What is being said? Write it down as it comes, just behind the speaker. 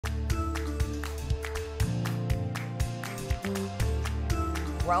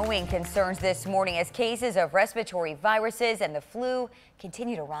growing concerns this morning as cases of respiratory viruses and the flu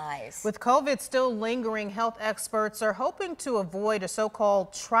continue to rise. With COVID still lingering, health experts are hoping to avoid a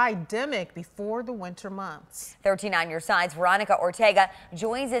so-called tridemic before the winter months. 13 on your side's Veronica Ortega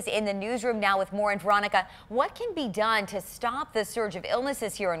joins us in the newsroom now with more. And Veronica, what can be done to stop the surge of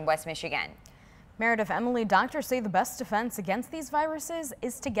illnesses here in West Michigan? Meredith, Emily, doctors say the best defense against these viruses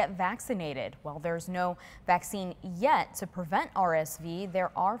is to get vaccinated. While there's no vaccine yet to prevent RSV,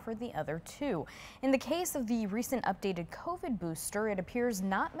 there are for the other two. In the case of the recent updated COVID booster, it appears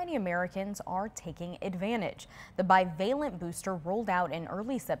not many Americans are taking advantage. The bivalent booster rolled out in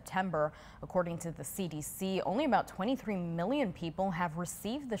early September. According to the CDC, only about 23 million people have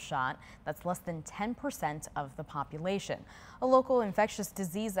received the shot. That's less than 10% of the population. A local infectious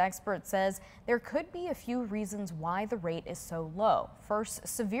disease expert says there could be a few reasons why the rate is so low. First,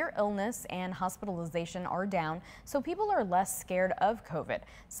 severe illness and hospitalization are down, so people are less scared of COVID.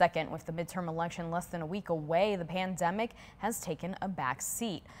 Second, with the midterm election less than a week away, the pandemic has taken a back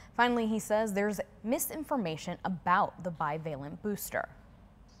seat. Finally, he says there's misinformation about the bivalent booster.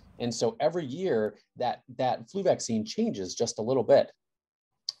 And so every year that flu vaccine changes just a little bit.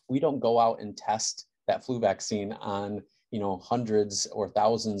 We don't go out and test that flu vaccine on hundreds or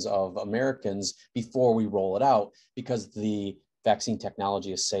thousands of Americans before we roll it out, because the vaccine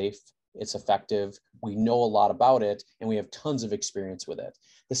technology is safe, it's effective, we know a lot about it, and we have tons of experience with it.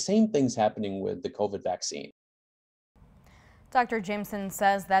 The same thing's happening with the COVID vaccine. Dr. Jameson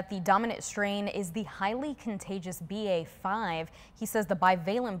says that the dominant strain is the highly contagious BA.5. He says the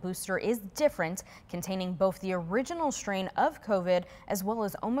bivalent booster is different, containing both the original strain of COVID as well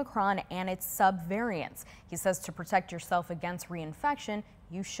as Omicron and its subvariants. He says to protect yourself against reinfection,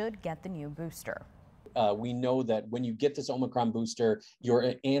 you should get the new booster. We know that when you get this Omicron booster,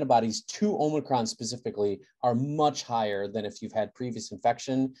 your antibodies to Omicron specifically are much higher than if you've had previous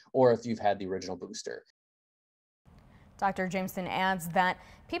infection or if you've had the original booster. Dr. Jameson adds that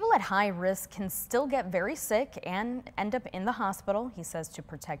people at high risk can still get very sick and end up in the hospital. He says to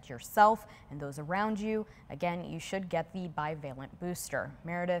protect yourself and those around you, again, you should get the bivalent booster.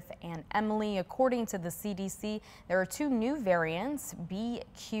 Meredith and Emily, according to the CDC, there are two new variants,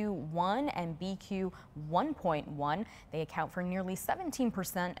 BQ1 and BQ1.1. They account for nearly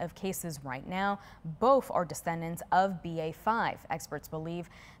 17% of cases right now. Both are descendants of BA.5. Experts believe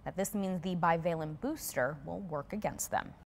that this means the bivalent booster will work against them.